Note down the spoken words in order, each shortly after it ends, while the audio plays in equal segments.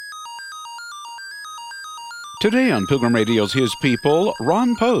Today on Pilgrim Radio's His People,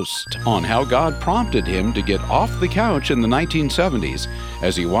 Ron Post on how God prompted him to get off the couch in the 1970s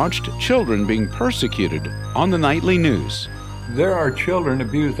as he watched children being persecuted on the nightly news. There are children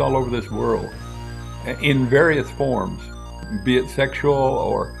abused all over this world in various forms, be it sexual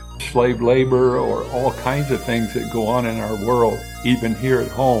or slave labor or all kinds of things that go on in our world, even here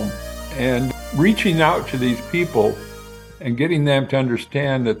at home. And reaching out to these people and getting them to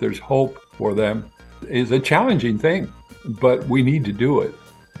understand that there's hope for them is a challenging thing, but we need to do it.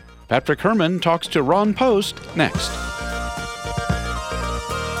 Patrick Herman talks to Ron Post next.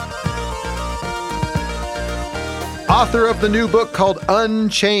 Author of the new book called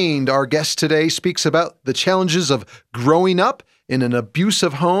Unchained, our guest today speaks about the challenges of growing up in an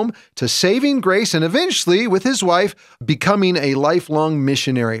abusive home to saving grace and eventually, with his wife, becoming a lifelong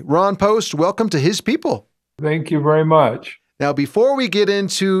missionary. Ron Post, welcome to His People. Thank you very much. Now, before we get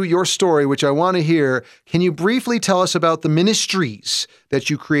into your story, which I want to hear, can you briefly tell us about the ministries that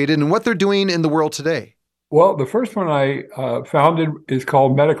you created and what they're doing in the world today? Well, the first one I founded is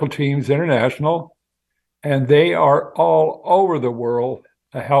called Medical Teams International, and they are all over the world,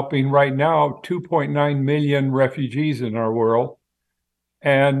 helping right now 2.9 million refugees in our world.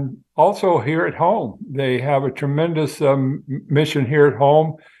 And also here at home, they have a tremendous mission here at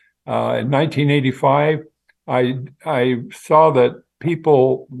home. In 1985, I saw that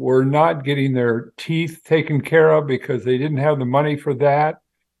people were not getting their teeth taken care of because they didn't have the money for that.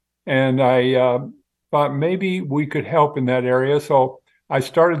 And I thought maybe we could help in that area. So I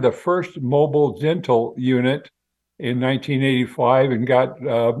started the first mobile dental unit in 1985 and got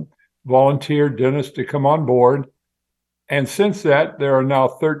volunteer dentists to come on board. And since that, there are now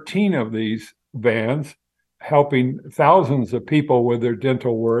 13 of these vans helping thousands of people with their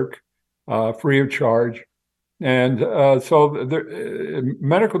dental work free of charge. And so the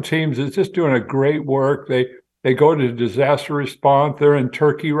medical teams is just doing a great work. They go to disaster response. They're in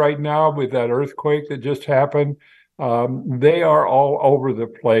Turkey right now with that earthquake that just happened. They are all over the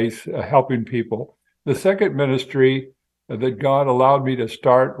place helping people. The second ministry that God allowed me to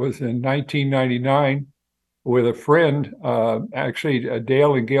start was in 1999 with a friend, actually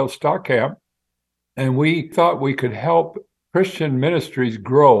Dale and Gail Stockamp. And we thought we could help Christian ministries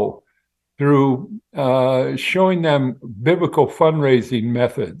grow through showing them biblical fundraising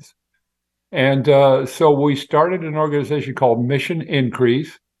methods. And so we started an organization called Mission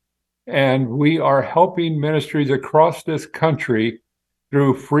Increase, and we are helping ministries across this country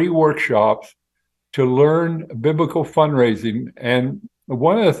through free workshops to learn biblical fundraising. And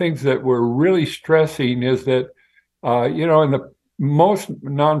one of the things that we're really stressing is that, in the most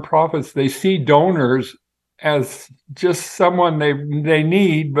nonprofits, they see donors as just someone they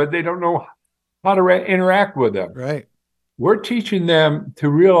need, but they don't know how to interact with them. Right. We're teaching them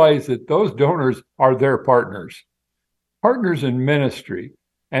to realize that those donors are their partners in ministry,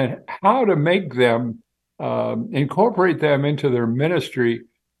 and how to make them, incorporate them into their ministry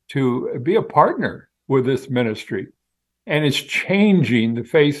to be a partner with this ministry. And it's changing the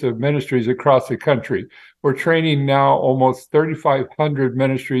face of ministries across the country. We're training now almost 3,500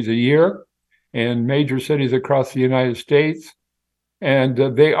 ministries a year in major cities across the United States.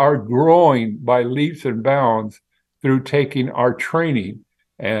 And they are growing by leaps and bounds through taking our training.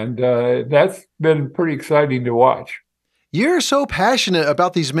 And that's been pretty exciting to watch. You're so passionate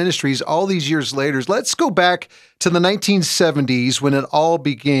about these ministries all these years later. Let's go back to the 1970s when it all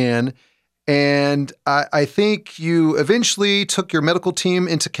began. And I think you eventually took your medical team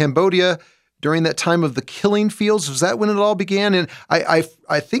into Cambodia during that time of the killing fields. Was that when it all began? And I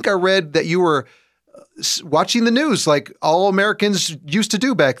think I read that you were watching the news like all Americans used to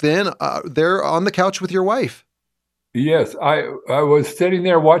do back then. They're on the couch with your wife. Yes, I was sitting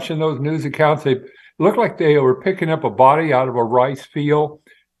there watching those news accounts. They looked like they were picking up a body out of a rice field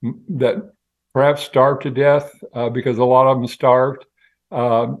that perhaps starved to death because a lot of them starved.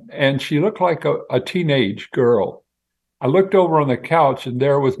 And she looked like a teenage girl. I looked over on the couch and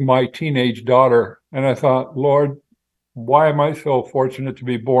there was my teenage daughter. And I thought, Lord, why am I so fortunate to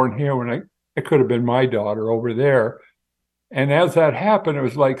be born here when it could have been my daughter over there? And as that happened, it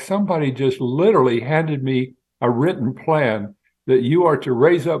was like somebody just literally handed me a written plan that you are to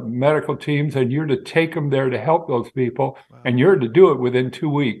raise up medical teams and you're to take them there to help those people. Wow. And you're to do it within 2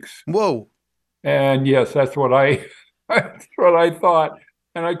 weeks. Whoa. And yes, that's what I thought.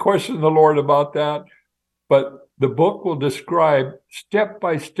 And I questioned the Lord about that. But the book will describe step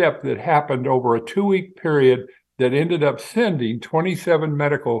by step that happened over a 2-week period that ended up sending 27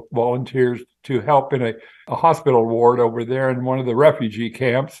 medical volunteers to help in a hospital ward over there in one of the refugee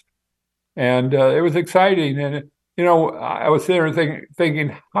camps. And it was exciting. And, I was there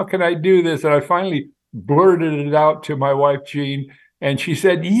thinking, how can I do this? And I finally blurted it out to my wife, Jean, and she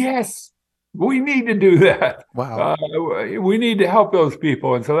said, yes, we need to do that. Wow. We need to help those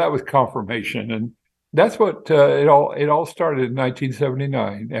people. And so that was confirmation. And that's what it all started in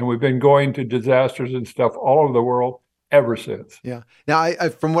 1979. And we've been going to disasters and stuff all over the world ever since. Yeah. Now, I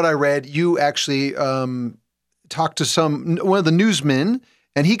from what I read, you actually talked to one of the newsmen,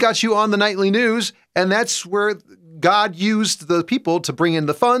 and he got you on the nightly news, and that's where God used the people to bring in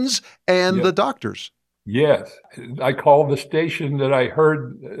the funds and the doctors. Yes. I called the station that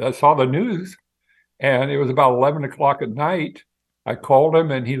I saw the news, and it was about 11 o'clock at night. I called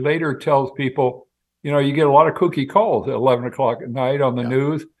him, and he later tells people, you get a lot of kooky calls at 11 o'clock at night on the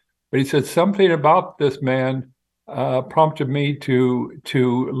news. But he said something about this man prompted me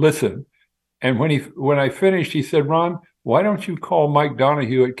to listen. And when I finished, he said, Ron, why don't you call Mike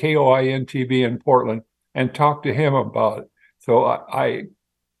Donahue at KOIN-TV in Portland and talk to him about it? So I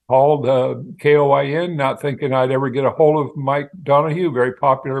called KOIN, not thinking I'd ever get a hold of Mike Donahue, very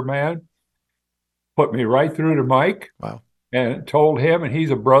popular man. Put me right through to Mike. Wow. And told him, and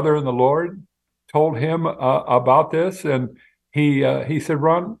he's a brother in the Lord, told him about this. And he said,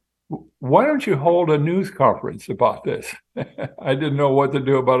 Ron, why don't you hold a news conference about this? I didn't know what to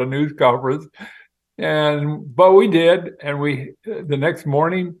do about a news conference. But we did. And the next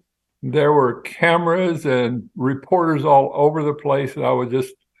morning, there were cameras and reporters all over the place. And I was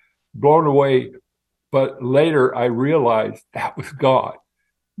just blown away. But later I realized that was God.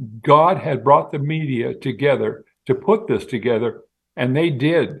 God had brought the media together to put this together. And they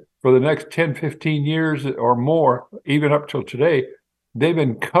did for the next 10, 15 years or more, even up till today. They've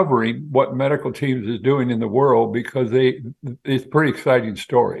been covering what Medical Teams is doing in the world because it's a pretty exciting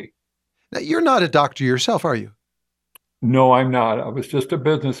story. Now, you're not a doctor yourself, are you? No, I'm not. I was just a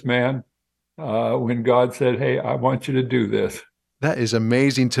businessman when God said, hey, I want you to do this. That is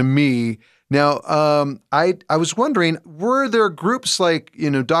amazing to me. Now, I was wondering, were there groups like,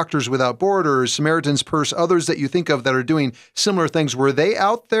 Doctors Without Borders, Samaritan's Purse, others that you think of that are doing similar things? Were they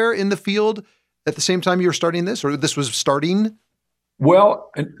out there in the field at the same time you were starting this, or this was starting?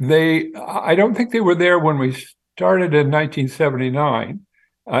 Well, I don't think they were there when we started in 1979.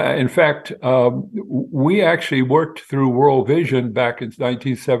 In fact, we actually worked through World Vision back in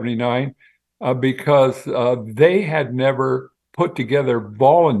 1979 because they had never put together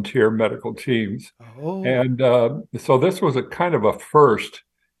volunteer medical teams. Oh. And so this was a kind of a first,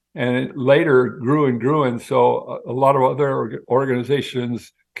 and it later grew and grew. And so a lot of other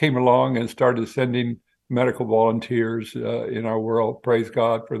organizations came along and started sending medical volunteers in our world. Praise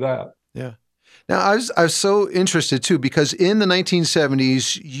God for that. Yeah. Now, I was so interested, too, because in the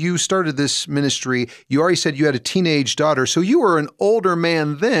 1970s, you started this ministry. You already said you had a teenage daughter. So you were an older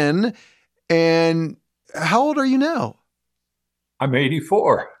man then. And how old are you now? I'm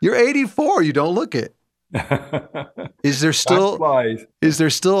 84. You're 84. You don't look it. Is there still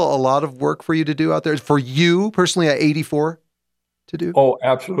a lot of work for you to do out there? For you personally at 84 to do? Oh,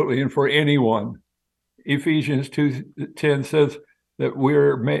 absolutely. And for anyone. Ephesians 2:10 says that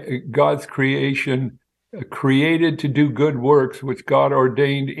we're God's creation, created to do good works, which God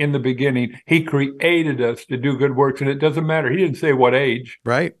ordained in the beginning. He created us to do good works, and it doesn't matter. He didn't say what age.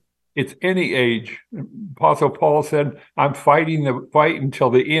 Right. It's any age. Apostle Paul said, I'm fighting the fight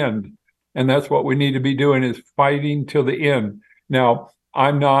until the end. And that's what we need to be doing, is fighting till the end. Now,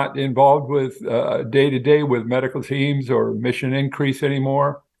 I'm not involved with day-to-day with medical teams or Mission Increase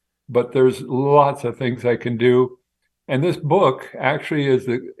anymore, but there's lots of things I can do. And this book actually is,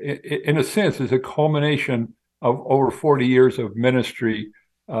 in a sense, is a culmination of over 40 years of ministry.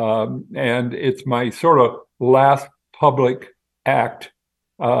 And it's my sort of last public act.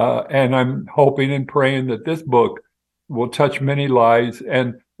 And I'm hoping and praying that this book will touch many lives,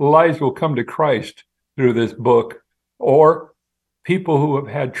 and lives will come to Christ through this book, or people who have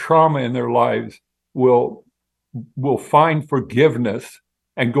had trauma in their lives will find forgiveness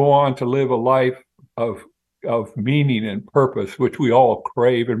and go on to live a life of meaning and purpose, which we all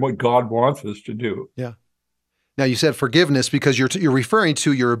crave and what God wants us to do. Yeah. Now, you said forgiveness because you're referring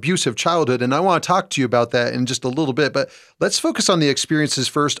to your abusive childhood, and I want to talk to you about that in just a little bit, but let's focus on the experiences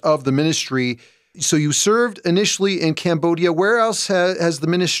first of the ministry. So you served initially in Cambodia. Where else has the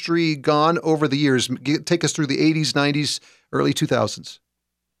ministry gone over the years? Take us through the 80s, 90s, early 2000s.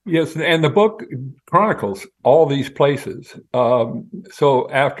 Yes, and the book chronicles all these places. So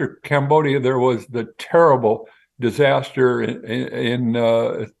after Cambodia, there was the terrible disaster in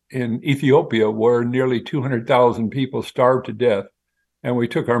Ethiopia, where nearly 200,000 people starved to death, and we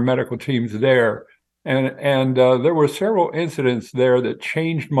took our medical teams there. And there were several incidents there that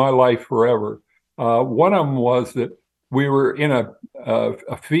changed my life forever. One of them was that we were in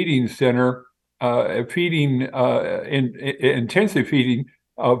a feeding center feeding, intensive feeding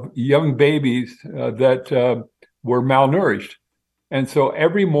of young babies that were malnourished. And so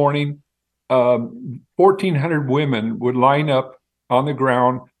every morning, 1,400 women would line up on the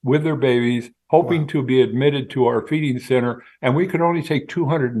ground with their babies, hoping to be admitted to our feeding center. And we could only take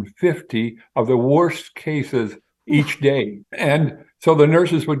 250 of the worst cases each day. And so the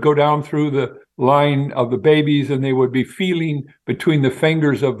nurses would go down through the line of the babies, and they would be feeling between the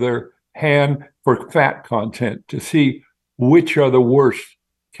fingers of their hand for fat content to see which are the worst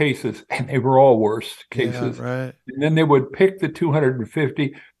cases. And they were all worst cases. Yeah, right. And then they would pick the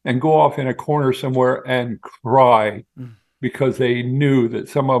 250 and go off in a corner somewhere and cry because they knew that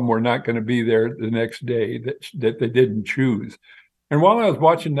some of them were not going to be there the next day, that they didn't choose. And while I was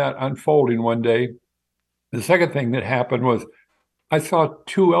watching that unfolding one day, the second thing that happened was I saw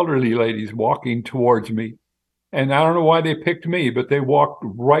two elderly ladies walking towards me. And I don't know why they picked me, but they walked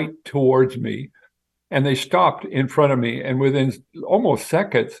right towards me. And they stopped in front of me. And within almost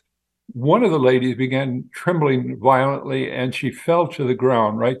seconds, one of the ladies began trembling violently, and she fell to the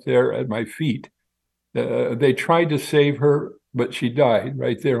ground right there at my feet. They tried to save her, but she died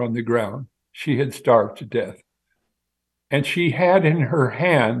right there on the ground. She had starved to death. And she had in her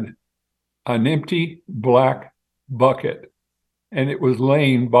hand an empty black bucket, and it was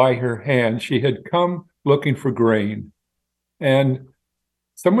laying by her hand. She had come looking for grain. And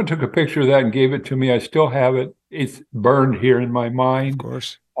someone took a picture of that and gave it to me. I still have it. It's burned here in my mind. Of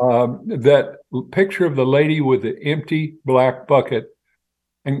course. That picture of the lady with the empty black bucket.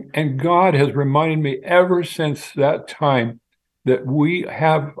 And God has reminded me ever since that time that we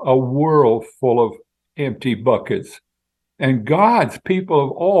have a world full of empty buckets. And God's people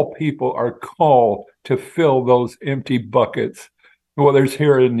of all people are called to fill those empty buckets. Whether it's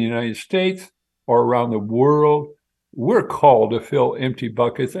here in the United States or around the world, we're called to fill empty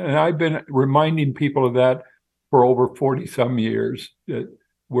buckets. And I've been reminding people of that for over 40 some years, that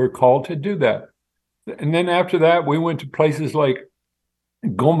we're called to do that. And then after that, we went to places like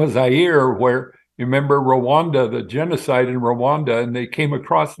Goma, Zaire, where you remember Rwanda, the genocide in Rwanda, and they came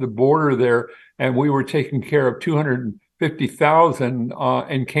across the border there, and we were taking care of 250,000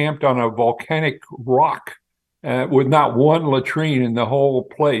 encamped on a volcanic rock with not one latrine in the whole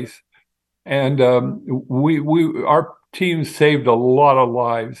place. And our team saved a lot of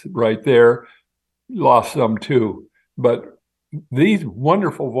lives right there, lost some too. But these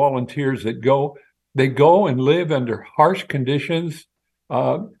wonderful volunteers that they go and live under harsh conditions,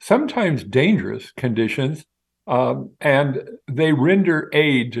 sometimes dangerous conditions, and they render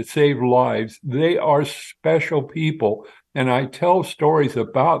aid to save lives. They are special people. And I tell stories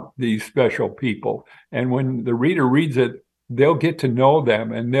about these special people. And when the reader reads it, they'll get to know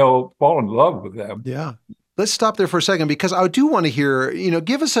them and they'll fall in love with them. Yeah. Let's stop there for a second, because I do want to hear,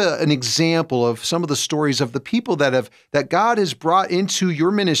 give us an example of some of the stories of the people that God has brought into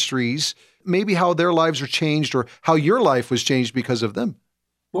your ministries, maybe how their lives are changed or how your life was changed because of them.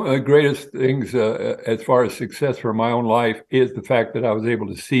 One of the greatest things as far as success for my own life is the fact that I was able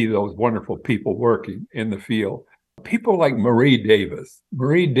to see those wonderful people working in the field. People like Marie Davis.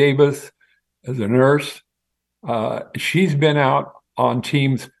 Marie Davis is a nurse. She's been out on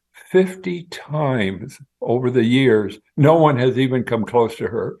teams 50 times over the years. No one has even come close to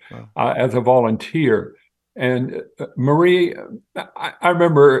her as a volunteer. And Marie, I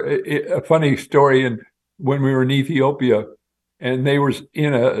remember a funny story when we were in Ethiopia, and they were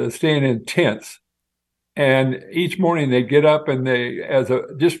staying in tents. And each morning they'd get up and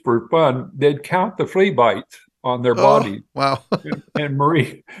just for fun, they'd count the flea bites on their body. Wow. And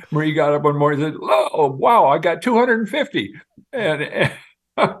Marie got up one morning and said, "Oh, wow, I got 250. And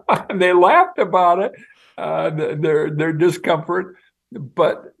they laughed about it, their discomfort.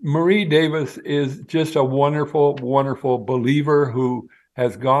 But Marie Davis is just a wonderful, wonderful believer who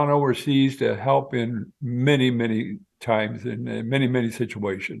has gone overseas to help in many, many times in many, many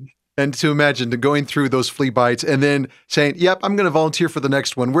situations. And to imagine going through those flea bites and then saying, yep, I'm going to volunteer for the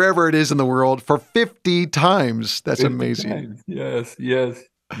next one, wherever it is in the world, for 50 times. That's 50 amazing. Times. Yes.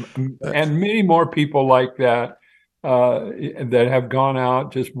 And many more people like that that have gone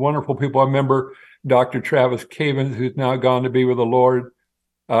out, just wonderful people. I remember Dr. Travis Cavens, who's now gone to be with the Lord,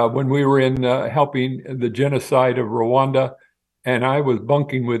 when we were in helping the genocide of Rwanda, and I was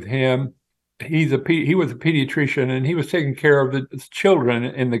bunking with him. He was a pediatrician, and he was taking care of the children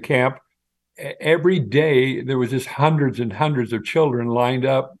in the camp. Every day, there was just hundreds and hundreds of children lined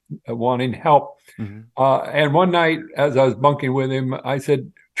up wanting help. Mm-hmm. And one night, as I was bunking with him, I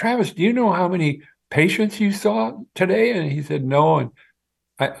said, "Travis, do you know how many patients you saw today?" And he said, "No." And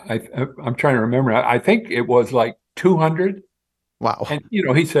I'm trying to remember. I think it was like 200. Wow. And,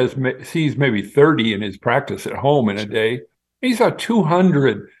 he sees maybe 30 in his practice at home in a day. He saw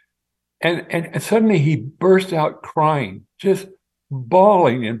 200. And suddenly he burst out crying, just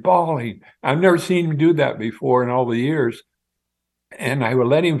bawling and bawling. I've never seen him do that before in all the years. And I would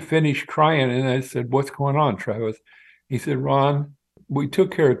let him finish crying. And I said, "What's going on, Travis?" He said, "Ron, we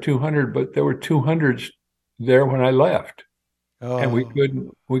took care of 200, but there were 200s there when I left. And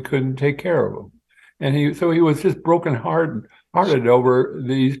we couldn't take care of them." And he was just hearted over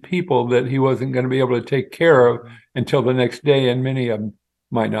these people that he wasn't going to be able to take care of until the next day. And many of them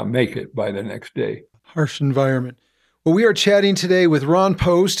might not make it by the next day. Harsh environment. Well, we are chatting today with Ron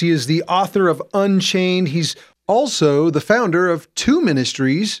Post. He is the author of Unchained. He's also the founder of two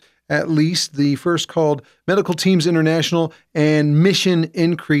ministries, at least, the first called Medical Teams International and Mission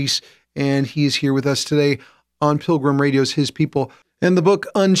Increase. And he is here with us today on Pilgrim Radio's His People. And the book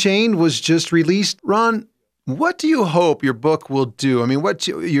Unchained was just released. Ron, what do you hope your book will do? I mean, what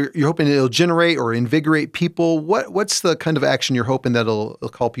you're hoping it'll generate or invigorate people? What's the kind of action you're hoping that it'll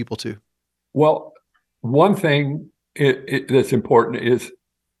call people to? Well, one thing that's important is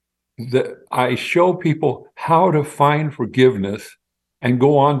that I show people how to find forgiveness and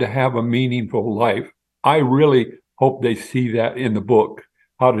go on to have a meaningful life. I really hope they see that in the book,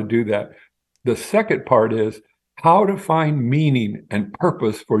 how to do that. The second part is how to find meaning and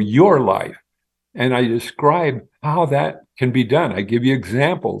purpose for your life. And I describe how that can be done. I give you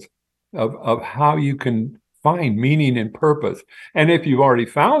examples of how you can find meaning and purpose. And if you've already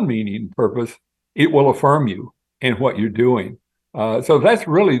found meaning and purpose, it will affirm you in what you're doing. So that's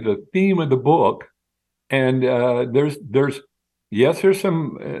really the theme of the book. And there's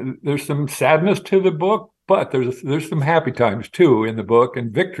some sadness to the book, but there's some happy times too in the book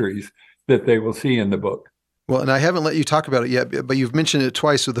and victories that they will see in the book. Well, and I haven't let you talk about it yet, but you've mentioned it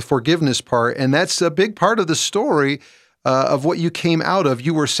twice with the forgiveness part, and that's a big part of the story of what you came out of.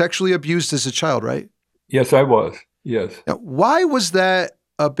 You were sexually abused as a child, right? Yes, I was. Yes. Now, why was that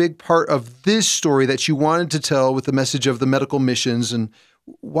a big part of this story that you wanted to tell with the message of the medical missions, and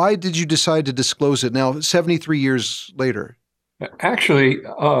why did you decide to disclose it now, 73 years later? Actually,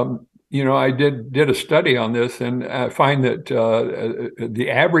 I did a study on this, and I find that the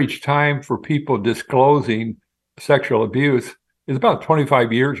average time for people disclosing sexual abuse is about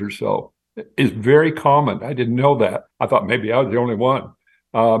 25 years or so. It's very common. I didn't know that. I thought maybe I was the only one.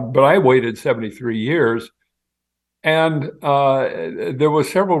 But I waited 73 years, and there were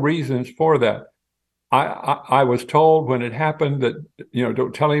several reasons for that. I was told when it happened that,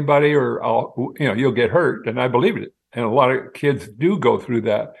 don't tell anybody or you'll get hurt, and I believed it. And a lot of kids do go through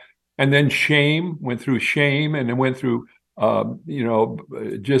that. And then went through shame, and then went through,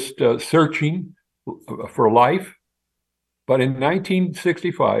 searching for life. But in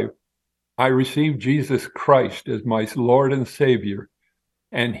 1965, I received Jesus Christ as my Lord and Savior,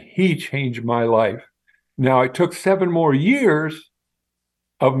 and He changed my life. Now, it took 7 more years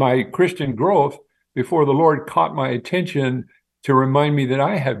of my Christian growth before the Lord caught my attention to remind me that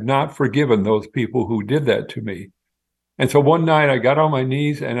I have not forgiven those people who did that to me. And so one night I got on my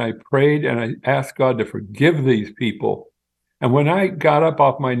knees and I prayed and I asked God to forgive these people. And when I got up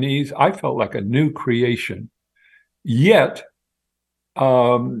off my knees, I felt like a new creation. Yet,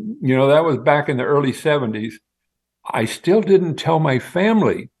 that was back in the early 70s. I still didn't tell my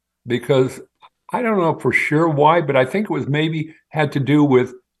family because I don't know for sure why, but I think it was maybe had to do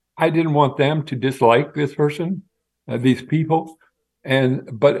with I didn't want them to dislike this person, these people.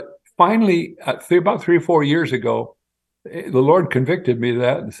 But finally, about 3 or 4 years ago, the Lord convicted me of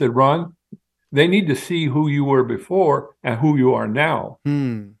that and said, "Ron, they need to see who you were before and who you are now."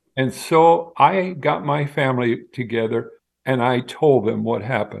 And so I got my family together and I told them what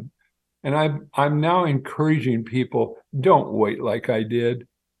happened. And I'm now encouraging people, don't wait like I did.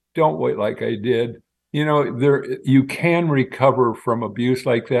 Don't wait like I did. You can recover from abuse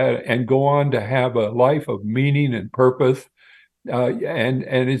like that and go on to have a life of meaning and purpose. And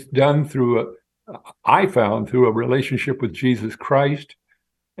it's done I found through a relationship with Jesus Christ.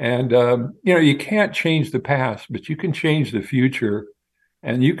 And, you can't change the past, but you can change the future,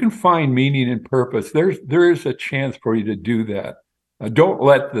 and you can find meaning and purpose. There is a chance for you to do that. Don't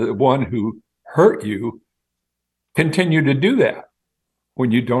let the one who hurt you continue to do that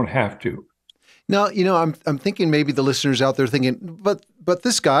when you don't have to. Now, I'm thinking maybe the listeners out there thinking, but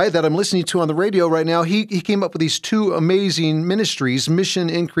this guy that I'm listening to on the radio right now, he came up with these 2 amazing ministries, Mission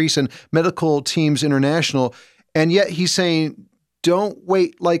Increase and Medical Teams International, and yet he's saying, don't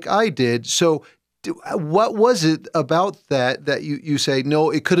wait like I did. So what was it about that you say, no,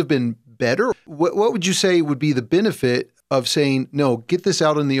 it could have been better? What would you say would be the benefit of saying, no, get this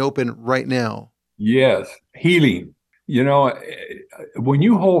out in the open right now? Yes, healing. When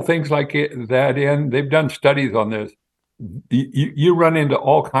you hold things like that in, they've done studies on this. You run into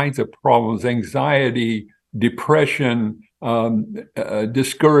all kinds of problems: anxiety, depression,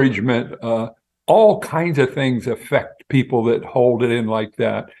 discouragement. All kinds of things affect people that hold it in like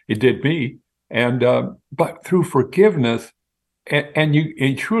that. It did me. And but through forgiveness, and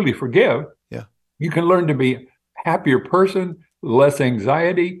you truly forgive, Yeah. you can learn to be a happier person, less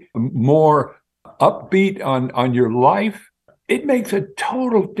anxiety, more upbeat on your life. It makes a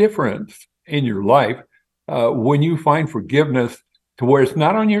total difference in your life when you find forgiveness to where it's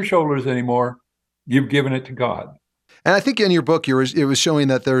not on your shoulders anymore. You've given it to God. And I think in your book, it was showing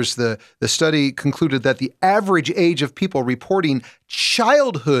that there's the study concluded that the average age of people reporting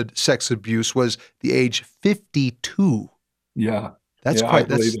childhood sex abuse was the age 52. Yeah. That's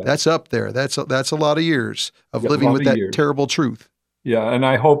that's up there. That's a lot of years of living with that terrible truth. Yeah. And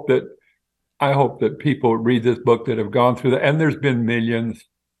I hope that people read this book that have gone through that. And there's been millions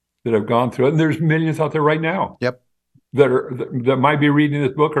that have gone through it. And there's millions out there right now. Yep. That might be reading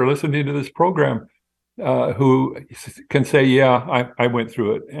this book or listening to this program who can say, yeah, I went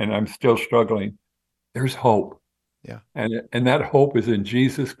through it and I'm still struggling. There's hope. Yeah. And that hope is in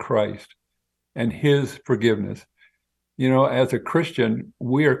Jesus Christ and his forgiveness. As a Christian,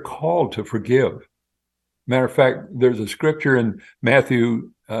 we are called to forgive. Matter of fact, there's a scripture in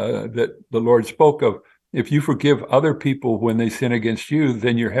Matthew that the Lord spoke of. If you forgive other people when they sin against you,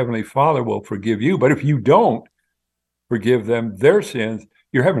 then your heavenly Father will forgive you. But if you don't forgive them their sins,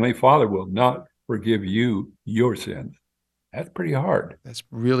 your heavenly Father will not forgive you your sins. That's pretty hard. That's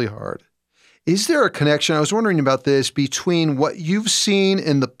really hard. Is there a connection, I was wondering about this, between what you've seen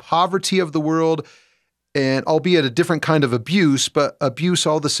in the poverty of the world and albeit a different kind of abuse, but abuse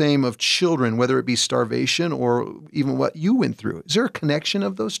all the same of children, whether it be starvation or even what you went through? Is there a connection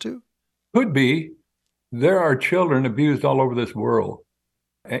of those two? Could be. There are children abused all over this world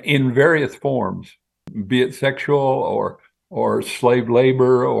in various forms, be it sexual or slave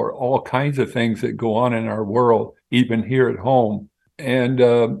labor or all kinds of things that go on in our world, even here at home.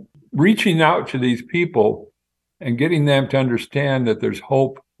 And reaching out to these people and getting them to understand that there's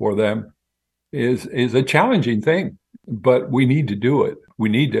hope for them is a challenging thing, but we need to do it. We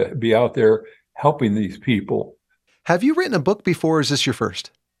need to be out there helping these people. Have you written a book before, or is this your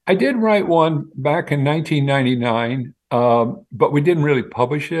first? I did write one back in 1999, but we didn't really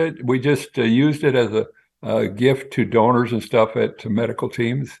publish it. We just used it as a gift to donors and stuff to medical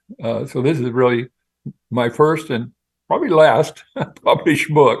teams. So this is really my first and probably last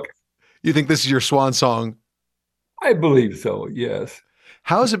published book. You think this is your swan song? I believe so, yes.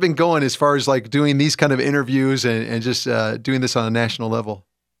 How has it been going as far as like doing these kind of interviews and just doing this on a national level?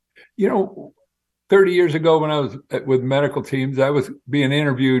 30 years ago when I was with medical teams, I was being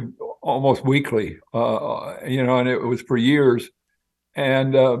interviewed almost weekly, and it was for years.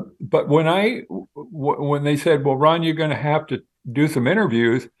 And but when they said, well, Ron, you're going to have to do some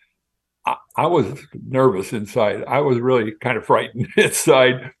interviews, I was nervous inside. I was really kind of frightened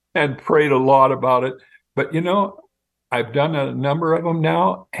inside and prayed a lot about it. But, I've done a number of them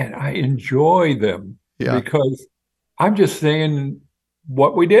now, and I enjoy them because I'm just saying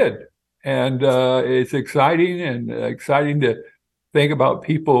what we did. And it's exciting to think about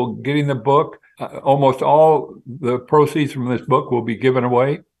people getting the book. Almost all the proceeds from this book will be given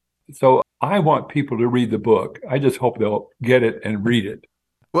away. So I want people to read the book. I just hope they'll get it and read it.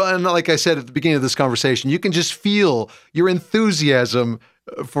 Well, and like I said at the beginning of this conversation, you can just feel your enthusiasm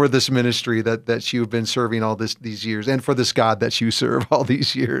for this ministry that you've been serving all these years, and for this God that you serve all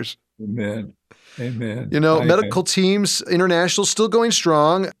these years. Amen. Amen. Medical Teams International still going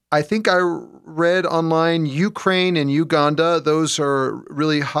strong. I think I read online Ukraine and Uganda. Those are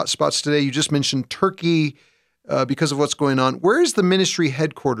really hot spots today. You just mentioned Turkey because of what's going on. Where is the ministry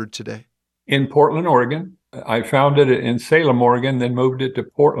headquartered today? In Portland, Oregon. I founded it in Salem, Oregon, then moved it to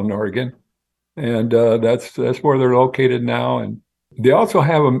Portland, Oregon. And that's where they're located now. And they also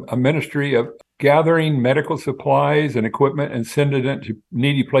have a ministry of gathering medical supplies and equipment and sending it to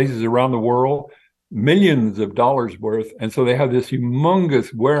needy places around the world, millions of dollars worth. And so they have this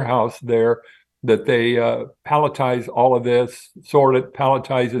humongous warehouse there that they palletize all of this, sort it,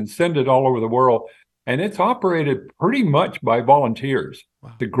 palletize, and send it all over the world. And it's operated pretty much by volunteers.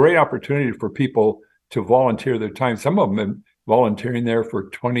 Wow. It's a great opportunity for people to volunteer their time. Some of them have been volunteering there for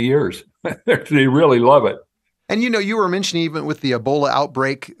 20 years. They really love it. And you were mentioning even with the Ebola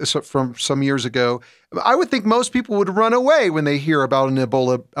outbreak from some years ago, I would think most people would run away when they hear about an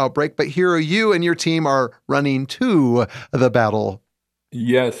Ebola outbreak, but here you and your team are running to the battle.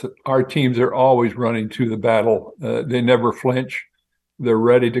 Yes, our teams are always running to the battle. They never flinch. They're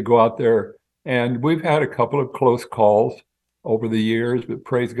ready to go out there And we've had a couple of close calls over the years, but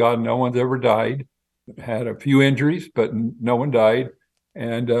praise God, no one's ever died. Had a few injuries, but no one died.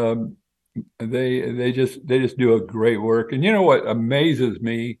 And they just do a great work. And you know what amazes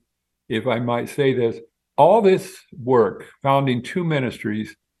me, if I might say this, all this work, founding 2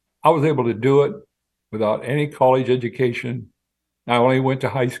 ministries, I was able to do it without any college education. I only went to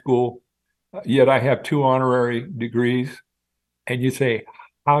high school, yet I have 2 honorary degrees. And you say,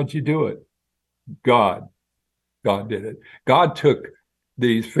 how'd you do it? God did it. God took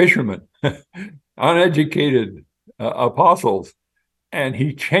these fishermen, uneducated apostles, and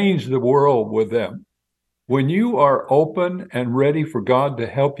he changed the world with them. When you are open and ready for God to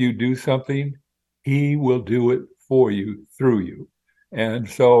help you do something, he will do it for you, through you. And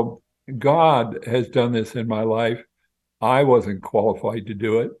so God has done this in my life. I wasn't qualified to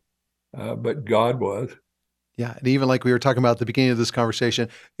do it, but God was. Yeah. And even like we were talking about at the beginning of this conversation,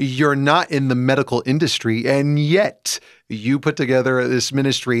 you're not in the medical industry, and yet you put together this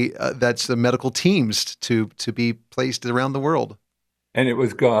ministry that's the medical teams to be placed around the world. And it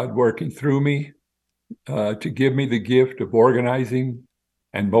was God working through me to give me the gift of organizing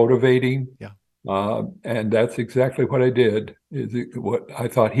and motivating. Yeah. And that's exactly what I did, is what I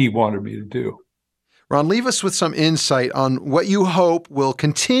thought he wanted me to do. Ron, leave us with some insight on what you hope will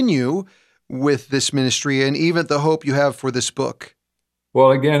continue with this ministry, and even the hope you have for this book.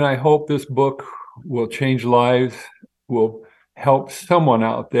 Well, again, I hope this book will change lives, will help someone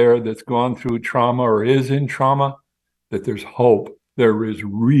out there that's gone through trauma or is in trauma, that there's hope. There is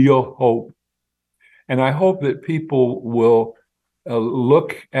real hope. And I hope that people will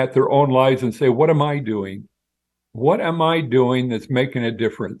look at their own lives and say, what am I doing? What am I doing that's making a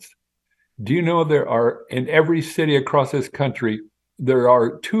difference? Do you know there are, in every city across this country, there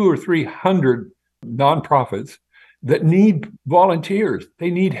are 200 or 300 nonprofits that need volunteers.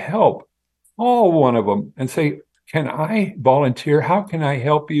 They need help. Call one of them and say, can I volunteer? How can I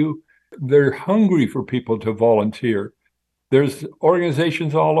help you? They're hungry for people to volunteer. There's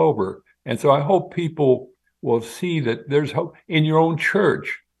organizations all over. And so I hope people will see that there's hope in your own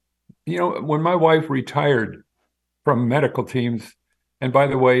church. You know, when my wife retired from medical teams, and by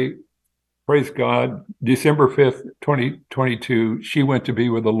the way, praise God, December 5th, 2022, she went to be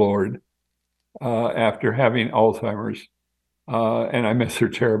with the Lord after having Alzheimer's. And I miss her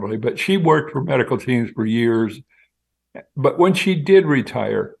terribly, but she worked for medical teams for years. But when she did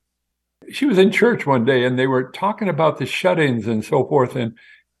retire, she was in church one day and they were talking about the shut-ins and so forth. And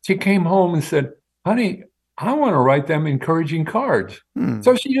she came home and said, honey, I want to write them encouraging cards.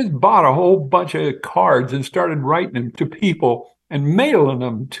 So she just bought a whole bunch of cards and started writing them to people and mailing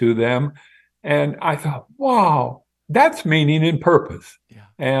them to them. And I thought, wow, that's meaning and purpose. Yeah.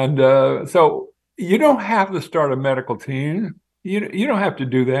 And so you don't have to start a medical team. You don't have to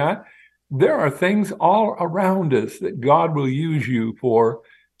do that. There are things all around us that God will use you for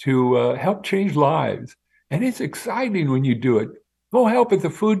to help change lives. And it's exciting when you do it. Go help at the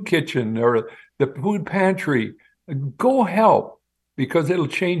food kitchen or the food pantry. Go help, because it'll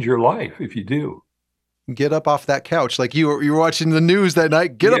change your life if you do. Get up off that couch. Like you were watching the news that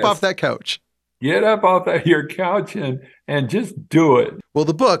night. Get up off that couch. Get up off your couch and just do it. Well,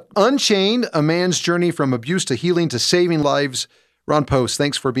 the book, Unchained, A Man's Journey from Abuse to Healing to Saving Lives. Ron Post,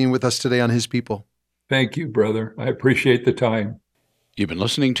 thanks for being with us today on His People. Thank you, brother. I appreciate the time. You've been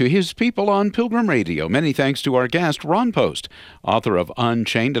listening to His People on Pilgrim Radio. Many thanks to our guest, Ron Post, author of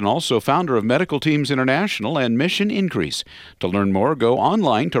Unchained and also founder of Medical Teams International and Mission Increase. To learn more, go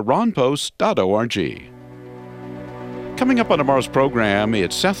online to ronpost.org. Coming up on tomorrow's program,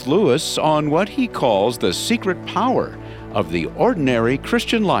 it's Seth Lewis on what he calls the secret power of the ordinary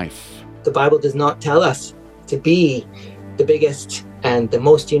Christian life. The Bible does not tell us to be the biggest and the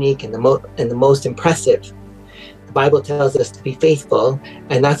most unique and the most impressive. The Bible tells us to be faithful,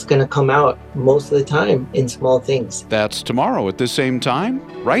 and that's going to come out most of the time in small things. That's tomorrow at the same time,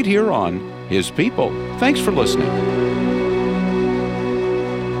 right here on His People. Thanks for listening.